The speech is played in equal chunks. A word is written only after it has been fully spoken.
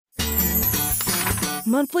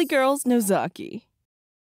Monthly Girls Nozaki.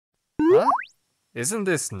 Huh? Isn't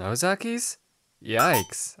this Nozaki's?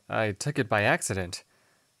 Yikes, I took it by accident.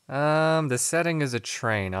 The setting is a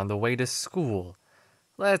train on the way to school.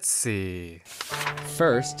 Let's see.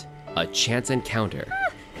 First, a chance encounter.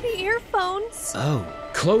 The earphones. Oh,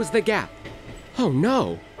 close the gap. Oh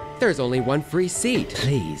no, there's only one free seat.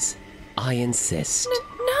 Please, I insist.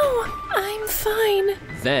 No, I'm fine.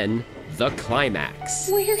 Then, the climax.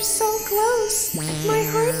 We're so close. My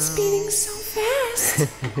heart's beating so fast.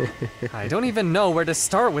 I don't even know where to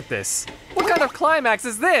start with this. What kind of climax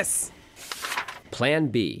is this? Plan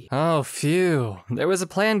B. Oh, phew. There was a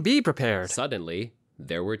plan B prepared. Suddenly,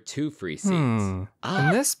 there were 2 free seats. In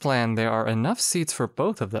this plan, there are enough seats for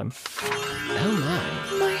both of them.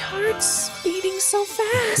 Oh my. My heart's beating so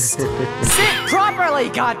fast. Sit properly,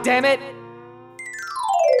 goddammit!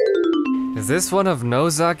 Is this one of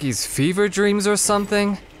Nozaki's fever dreams or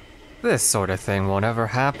something? This sort of thing won't ever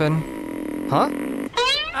happen. Huh?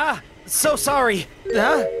 Ah, so sorry.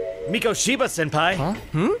 Huh? Mikoshiba senpai. Huh?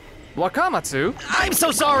 Wakamatsu? I'm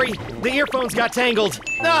so sorry. The earphones got tangled.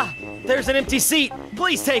 Ah, there's an empty seat.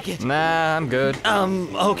 Please take it. Nah, I'm good.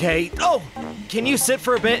 Okay. Oh, can you sit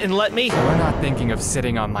for a bit and let me? We're not thinking of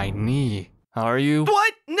sitting on my knee, are you?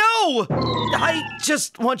 What? No! I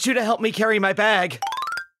just want you to help me carry my bag.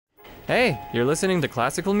 Hey, you're listening to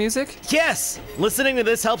classical music? Yes, listening to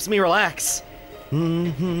this helps me relax. Huh,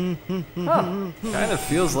 kind of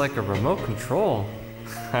feels like a remote control.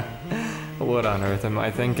 What on earth am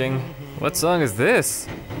I thinking? What song is this?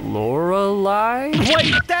 LORELEI?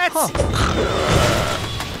 Wait, that's...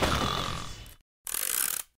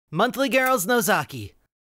 Monthly Girls Nozaki.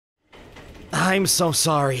 I'm so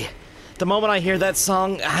sorry. The moment I hear that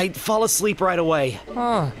song, I'd fall asleep right away.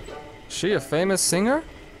 Huh. She a famous singer?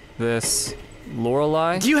 This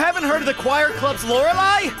LORELEI? You haven't heard of the choir club's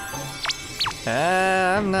Lorelei?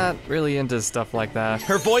 I'm not really into stuff like that.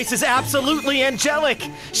 Her voice is absolutely angelic.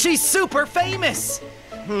 She's super famous.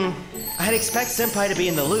 I'd expect Senpai to be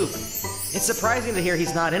in the loop. It's surprising to hear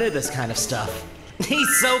he's not into this kind of stuff. He's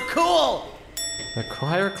so cool! The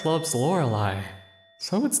choir club's LORELEI.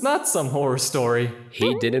 So it's not some horror story.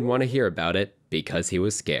 He didn't want to hear about it because he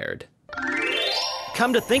was scared.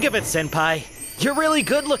 Come to think of it, Senpai, you're really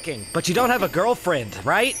good looking, but you don't have a girlfriend,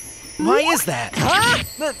 right? Why is that? Huh?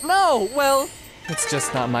 No, well, it's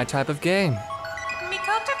just not my type of game.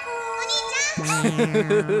 Mikoto.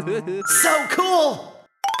 So cool!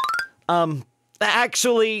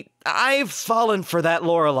 Actually, I've fallen for that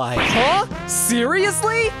Lorelei. Huh?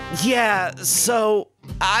 Seriously? Yeah, so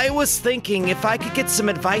I was thinking if I could get some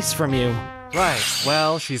advice from you. Right,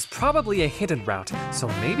 well, she's probably a hidden route, so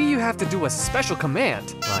maybe you have to do a special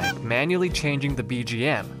command, like manually changing the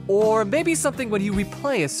BGM. Or maybe something when you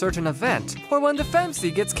replay a certain event, or when the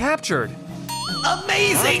Femsi gets captured.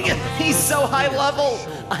 Amazing! He's so high level!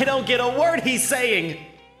 I don't get a word he's saying!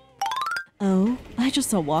 Oh, I just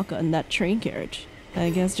saw Waka in that train carriage. I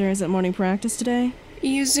guess there isn't morning practice today?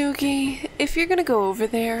 Yuzuki, if you're gonna go over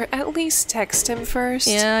there, at least text him first.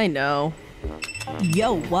 Yeah, I know.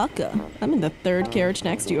 Yo, Waka, I'm in the 3rd carriage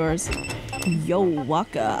next to yours. Yo,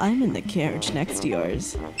 Waka, I'm in the carriage next to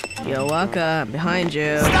yours. Yo, Waka, I'm behind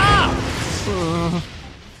you. Stop!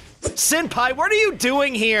 Senpai, what are you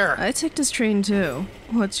doing here? I took this train too.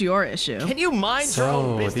 What's your issue? Can you mind your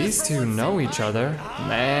own So, business? these two know each other.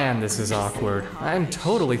 Man, this is awkward. I'm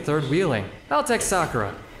totally third wheeling. I'll text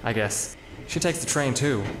Sakura, I guess. She takes the train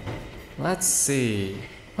too. Let's see.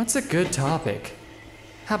 What's a good topic?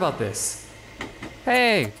 How about this?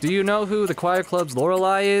 Hey, do you know who the choir club's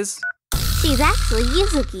LORELEI is? She's actually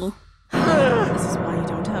Yuzuki. This is why you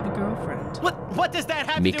don't have a girlfriend. What does that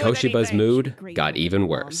have to do with Mikoshiba's anything? mood Great got little even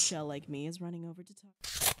worse. bombshell like me is running over to talk.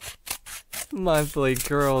 Monthly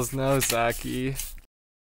Girls Nozaki.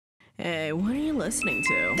 Hey, what are you listening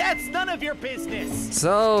to? That's none of your business!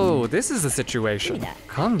 So, this is the situation.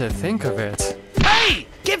 Come to think of it. Hey!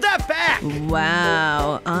 Give that back!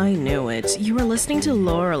 Wow, I knew it. You were listening to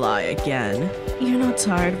Lorelei again. You're not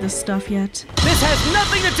tired of this stuff yet? This has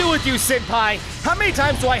nothing to do with you, Senpai! How many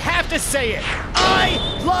times do I have to say it? I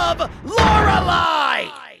love Lorelei!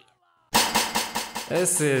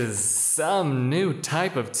 This is some new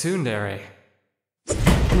type of tsundere.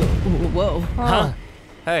 Whoa. Huh?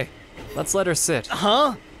 Hey, let's let her sit.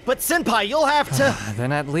 Huh? But Senpai, you'll have to...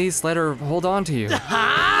 Then at least let her hold on to you.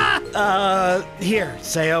 Here,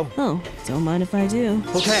 Seo. Oh, don't mind if I do.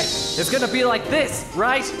 Okay, it's gonna be like this,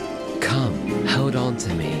 right? Come, hold on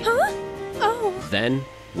to me. Huh? Oh. Then,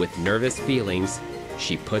 with nervous feelings,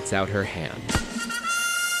 she puts out her hand.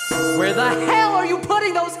 Where the hell are you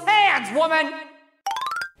putting those hands, woman?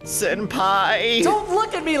 Senpai! Don't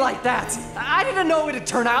look at me like that! I didn't know it would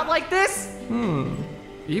turn out like this!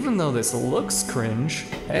 Even though this looks cringe,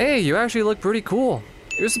 hey, you actually look pretty cool.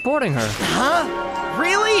 You're supporting her. Huh?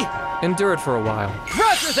 Really? Endure it for a while.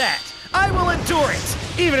 Roger that! I will endure it!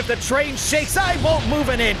 Even if the train shakes, I won't move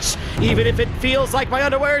an inch! Even if it feels like my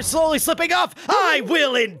underwear is slowly slipping off, I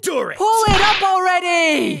will endure it! Pull it up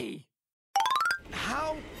already!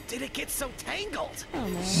 How did it get so tangled?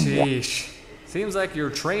 Sheesh. Seems like your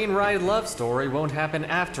train ride love story won't happen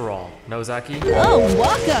after all, Nozaki. Oh,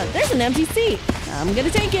 Waka, there's an empty seat. I'm gonna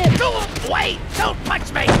take it. Oh, wait! Don't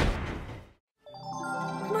punch me!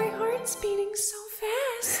 My heart's beating so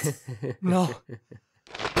fast. No.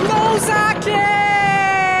 Nozaki!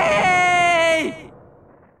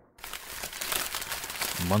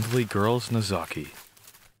 Monthly Girls Nozaki.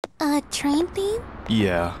 A train theme?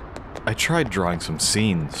 Yeah, I tried drawing some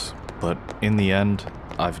scenes, but in the end,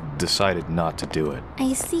 I've decided not to do it.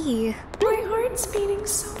 I see. My heart's beating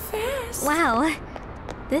so fast. Wow.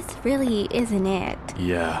 This really isn't it.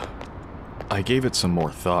 Yeah, I gave it some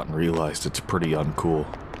more thought and realized it's pretty uncool.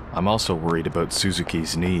 I'm also worried about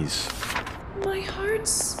Suzuki's knees. My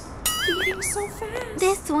heart's beating so fast.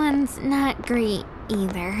 This one's not great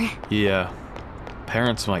either. Yeah,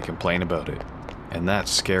 parents might complain about it, and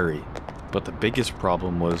that's scary. But the biggest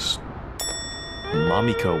problem was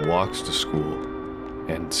Mamiko walks to school,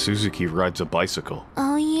 and Suzuki rides a bicycle.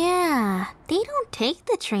 Oh yeah, they don't take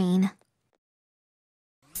the train.